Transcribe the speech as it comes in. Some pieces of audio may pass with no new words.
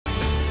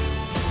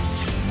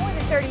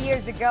30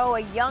 years ago, a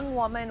young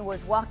woman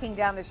was walking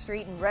down the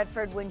street in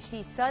Redford when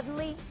she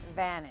suddenly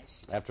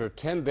vanished. After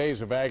 10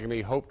 days of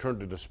agony, hope turned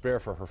to despair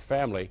for her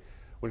family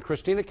when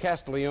Cristina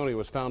Castiglione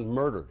was found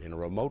murdered in a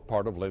remote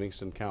part of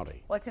Livingston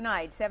County. Well,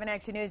 tonight, 7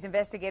 Action News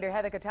investigator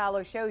Heather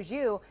Catallo shows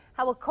you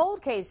how a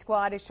cold case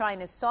squad is trying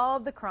to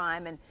solve the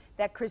crime and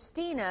that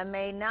Cristina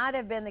may not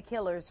have been the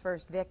killer's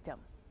first victim.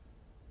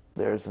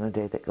 There isn't a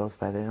day that goes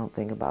by they don't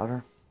think about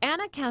her.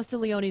 Anna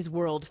Castiglione's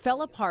world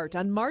fell apart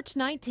on March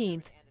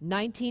 19th,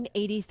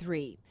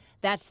 1983.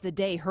 That's the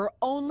day her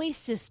only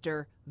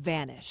sister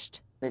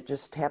vanished. It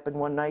just happened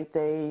one night.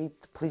 The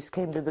police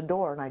came to the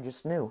door, and I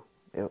just knew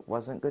it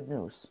wasn't good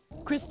news.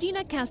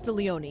 Cristina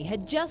Castiglione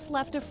had just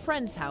left a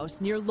friend's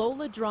house near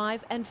Lola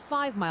Drive and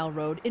 5 Mile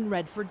Road in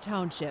Redford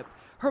Township.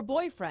 Her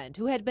boyfriend,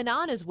 who had been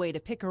on his way to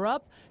pick her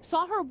up,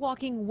 saw her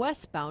walking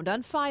westbound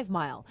on 5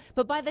 Mile.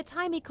 But by the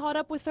time he caught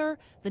up with her,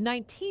 the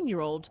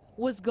 19-year-old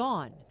was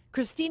gone.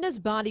 Cristina's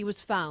body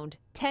was found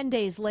 10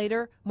 days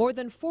later, more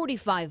than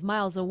 45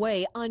 miles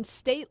away on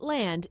state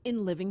land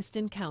in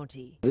Livingston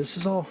County. This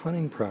is all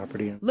hunting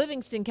property.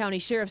 Livingston County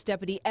Sheriff's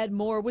Deputy Ed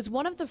Moore was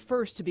one of the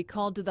first to be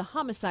called to the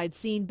homicide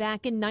scene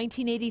back in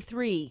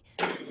 1983.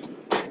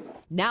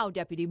 Now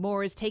Deputy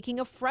Moore is taking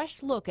a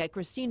fresh look at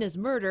Cristina's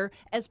murder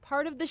as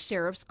part of the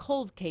sheriff's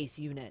cold case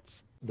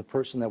unit. The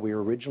person that we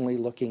were originally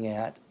looking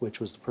at, which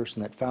was the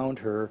person that found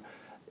her,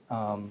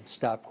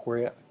 stopped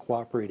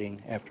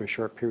cooperating after a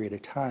short period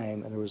of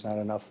time, and there was not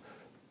enough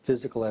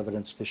physical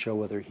evidence to show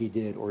whether he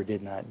did or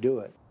did not do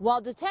it. While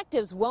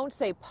detectives won't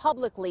say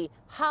publicly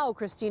how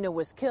Cristina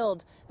was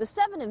killed, the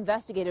 7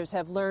 investigators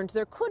have learned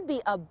there could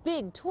be a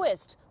big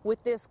twist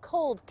with this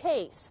cold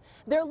case.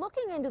 They're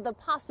looking into the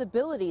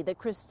possibility that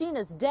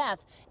Cristina's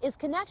death is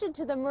connected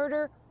to the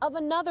murder of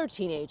another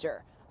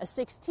teenager, a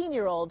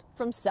 16-year-old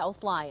from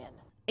South Lyon.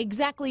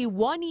 Exactly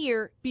 1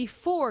 year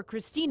before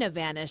Cristina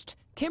vanished,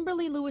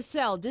 Kimberly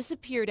Lewisell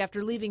disappeared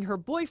after leaving her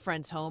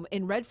boyfriend's home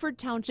in Redford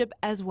Township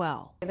as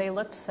well. They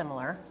looked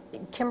similar.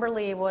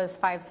 Kimberly was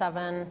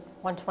 5'7",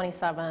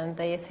 127.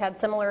 They had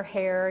similar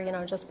hair, you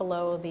know, just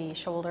below the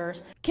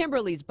shoulders.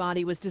 Kimberly's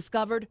body was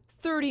discovered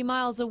 30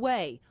 miles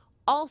away,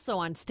 also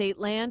on state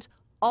land,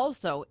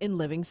 also in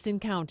Livingston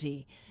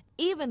County.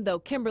 Even though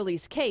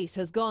Kimberly's case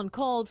has gone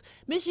cold,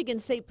 Michigan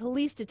State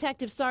Police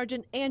Detective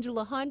Sergeant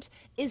Angela Hunt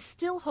is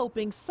still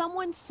hoping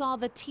someone saw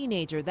the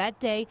teenager that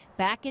day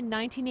back in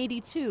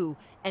 1982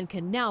 and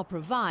can now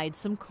provide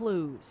some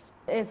clues.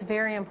 It's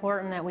very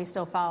important that we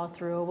still follow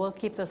through. We'll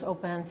keep this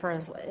open for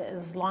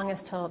as long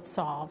as till it's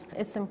solved.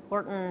 It's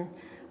important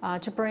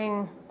to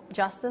bring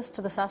justice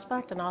to the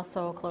suspect and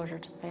also closure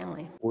to the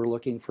family. We're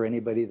looking for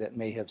anybody that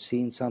may have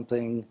seen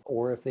something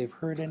or if they've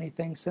heard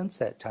anything since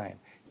that time.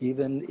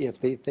 Even if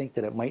they think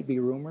that it might be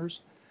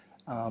rumors,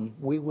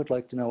 we would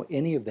like to know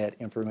any of that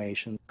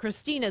information.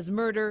 Cristina's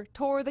murder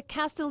tore the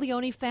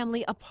Castiglione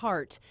family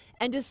apart,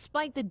 and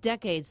despite the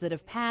decades that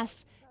have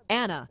passed,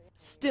 Anna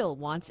still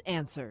wants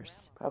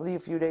answers. Probably a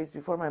few days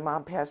before my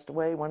mom passed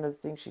away, one of the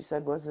things she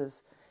said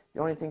was the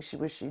only thing she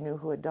wished she knew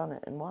who had done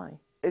it and why.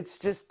 It's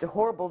just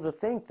horrible to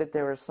think that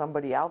there is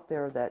somebody out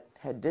there that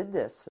had did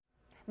this.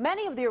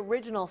 Many of the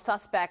original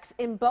suspects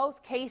in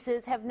both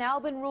cases have now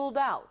been ruled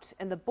out,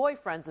 and the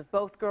boyfriends of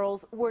both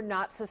girls were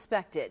not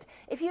suspected.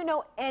 If you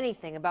know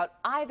anything about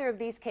either of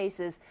these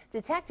cases,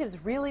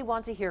 detectives really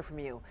want to hear from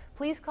you.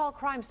 Please call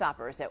Crime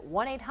Stoppers at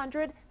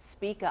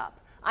 1-800-SPEAK-UP.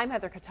 I'm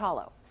Heather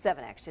Catallo,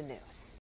 7 Action News.